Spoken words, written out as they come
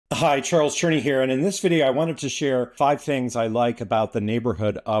Hi, Charles Cherney here, and in this video I wanted to share 5 things I like about the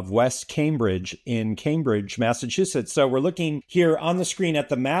neighborhood of West Cambridge in Cambridge, Massachusetts. So we're looking here on the screen at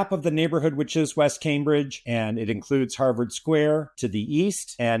the map of the neighborhood, which is West Cambridge, and it includes Harvard Square to the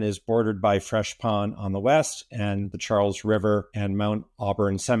east and is bordered by Fresh Pond on the west and the Charles River and Mount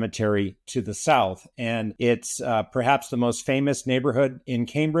Auburn Cemetery to the south. And it's perhaps the most famous neighborhood in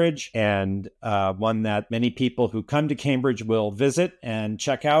Cambridge, and one that many people who come to Cambridge will visit and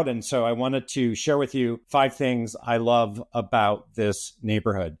check out. And so I wanted to share with you 5 things I love about this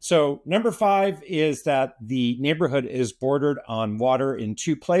neighborhood. So number 5 is that the neighborhood is bordered on water in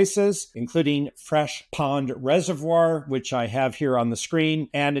 2 places, including Fresh Pond Reservoir, which I have here on the screen.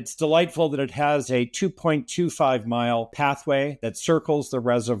 And it's delightful that it has a 2.25 mile pathway that circles the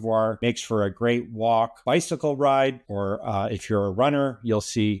reservoir, makes for a great walk, bicycle ride, or if you're a runner, you'll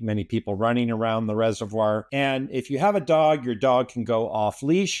see many people running around the reservoir. And if you have a dog, your dog can go off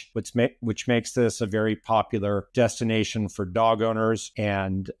leash, which makes this a very popular destination for dog owners.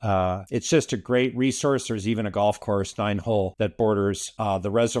 And it's just a great resource. There's even a golf course, 9-hole, that borders the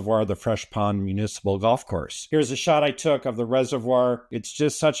reservoir, the Fresh Pond Municipal Golf Course. Here's a shot I took of the reservoir. It's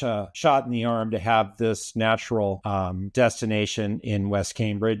just such a shot in the arm to have this natural destination in West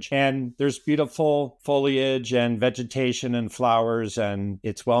Cambridge. And there's beautiful foliage and vegetation and flowers, and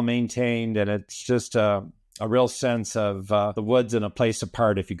it's well maintained, and it's just a real sense of the woods and a place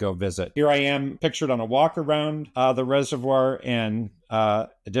apart if you go visit. Here I am pictured on a walk around the reservoir, and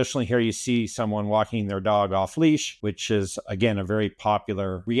additionally here you see someone walking their dog off leash, which is again a very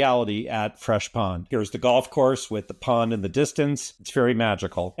popular reality at Fresh Pond. Here's the golf course with the pond in the distance. It's very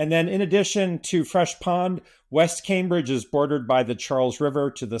magical. And then in addition to Fresh Pond, West Cambridge is bordered by the Charles River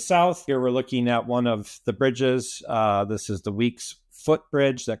to the south. Here we're looking at one of the bridges. This is the Weeks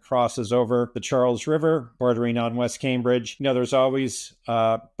Footbridge that crosses over the Charles River, bordering on West Cambridge. You know, there's always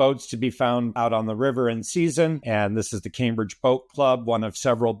boats to be found out on the river in season, and this is the Cambridge Boat Club, one of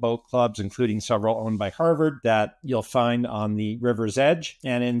several boat clubs, including several owned by Harvard, that you'll find on the river's edge.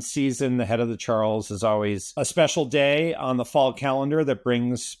 And in season, the head of the Charles is always a special day on the fall calendar that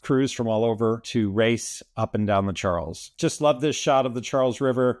brings crews from all over to race up and down the Charles. Just love this shot of the Charles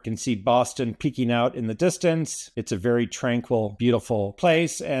River. You can see Boston peeking out in the distance. It's a very tranquil, beautiful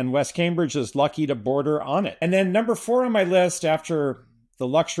place, and West Cambridge is lucky to border on it. And then number 4 on my list, after the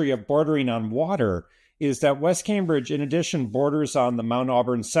luxury of bordering on water, is that West Cambridge, in addition, borders on the Mount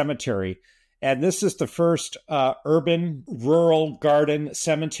Auburn Cemetery. And this is the first urban rural garden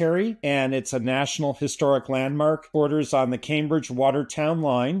cemetery, and it's a National Historic Landmark. Borders on the Cambridge Watertown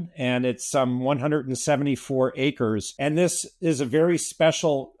line, and it's some 174 acres. And this is a very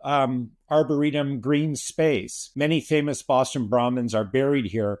special arboretum green space. Many famous Boston Brahmins are buried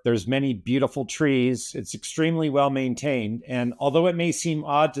here. There's many beautiful trees. It's extremely well maintained. And although it may seem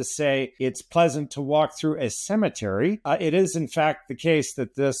odd to say it's pleasant to walk through a cemetery, it is in fact the case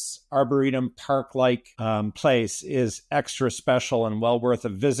that this arboretum park-like place is extra special and well worth a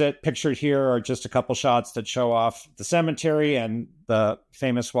visit. Pictured here are just a couple shots that show off the cemetery, and the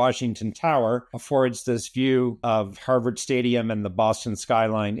famous Washington Tower affords this view of Harvard Stadium and the Boston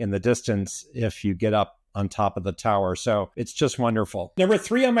skyline in the distance if you get up on top of the tower. So it's just wonderful. Number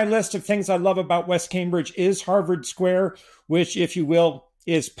 3 on my list of things I love about West Cambridge is Harvard Square, which, if you will,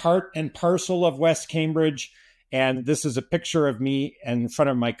 is part and parcel of West Cambridge. And this is a picture of me in front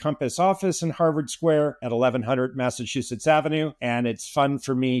of my Compass office in Harvard Square at 1100 Massachusetts Avenue. And it's fun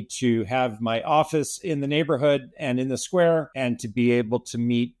for me to have my office in the neighborhood and in the square, and to be able to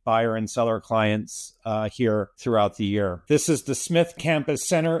meet buyer and seller clients here throughout the year. This is the Smith Campus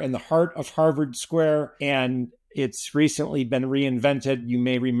Center in the heart of Harvard Square, and it's recently been reinvented. You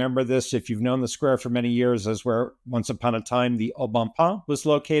may remember this if you've known the square for many years as where once upon a time the Au Bon Pain was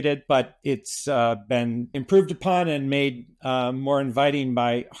located, but it's been improved upon and made more inviting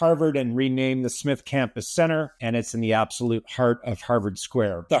by Harvard and renamed the Smith Campus Center, and it's in the absolute heart of Harvard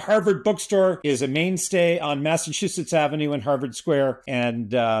Square. The Harvard Bookstore is a mainstay on Massachusetts Avenue in Harvard Square,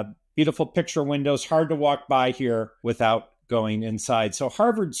 and beautiful picture windows, hard to walk by here without going inside. So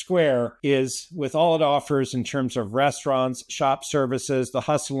Harvard Square is, with all it offers in terms of restaurants, shop services, the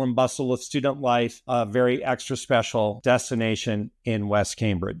hustle and bustle of student life, a very extra special destination in West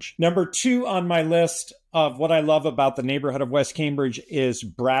Cambridge. Number 2 on my list of what I love about the neighborhood of West Cambridge is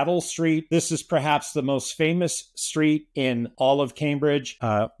Brattle Street. This is perhaps the most famous street in all of Cambridge.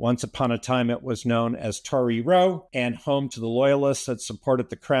 Once upon a time, it was known as Tory Row and home to the Loyalists that supported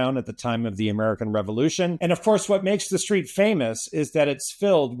the crown at the time of the American Revolution. And of course, what makes the street famous is that it's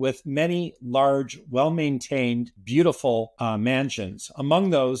filled with many large, well-maintained, beautiful mansions. Among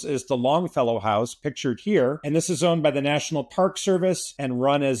those is the Longfellow House, pictured here. And this is owned by the National Park Service and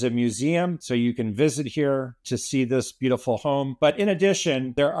run as a museum. So you can visit here to see this beautiful home. But in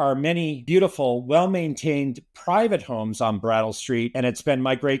addition, there are many beautiful, well-maintained private homes on Brattle Street. And it's been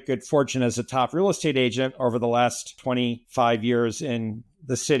my great good fortune as a top real estate agent over the last 25 years in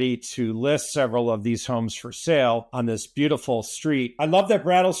the city to list several of these homes for sale on this beautiful street. I love that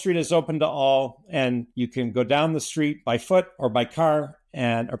Brattle Street is open to all, and you can go down the street by foot or by car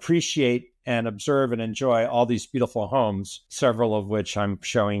and appreciate and observe and enjoy all these beautiful homes, several of which I'm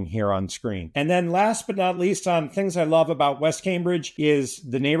showing here on screen. And then last but not least, on things I love about West Cambridge is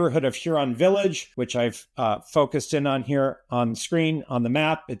the neighborhood of Huron Village, which I've focused in on here on screen on the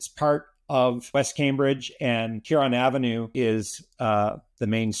map. It's part of West Cambridge, and Huron Avenue is the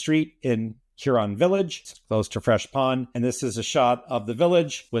main street in Huron Village. It's close to Fresh Pond. And this is a shot of the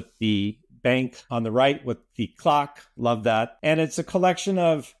village with the bank on the right with the clock. Love that. And it's a collection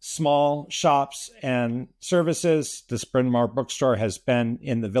of small shops and services. This Bryn Mawr bookstore has been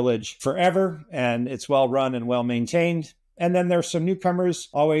in the village forever, and it's well run and well maintained. And then there's some newcomers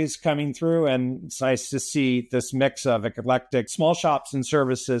always coming through, and it's nice to see this mix of eclectic small shops and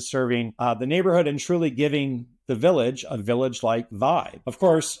services serving the neighborhood and truly giving the village a village-like vibe. Of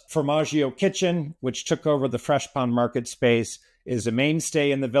course, Formaggio Kitchen, which took over the Fresh Pond Market space, is a mainstay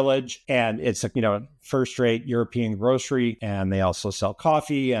in the village, and it's a first-rate European grocery, and they also sell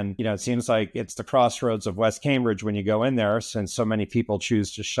coffee. And it seems like it's the crossroads of West Cambridge when you go in there, since so many people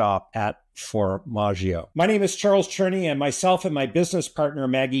choose to shop at Formaggio. My name is Charles Cherney, and myself and my business partner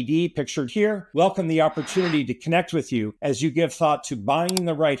Maggie D, pictured here, welcome the opportunity to connect with you as you give thought to buying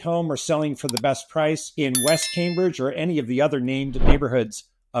the right home or selling for the best price in West Cambridge or any of the other named neighborhoods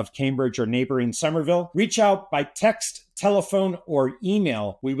of Cambridge or neighboring Somerville. Reach out by text, telephone, or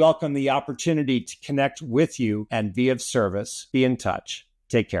email. We welcome the opportunity to connect with you and be of service. Be in touch.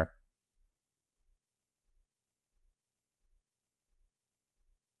 Take care.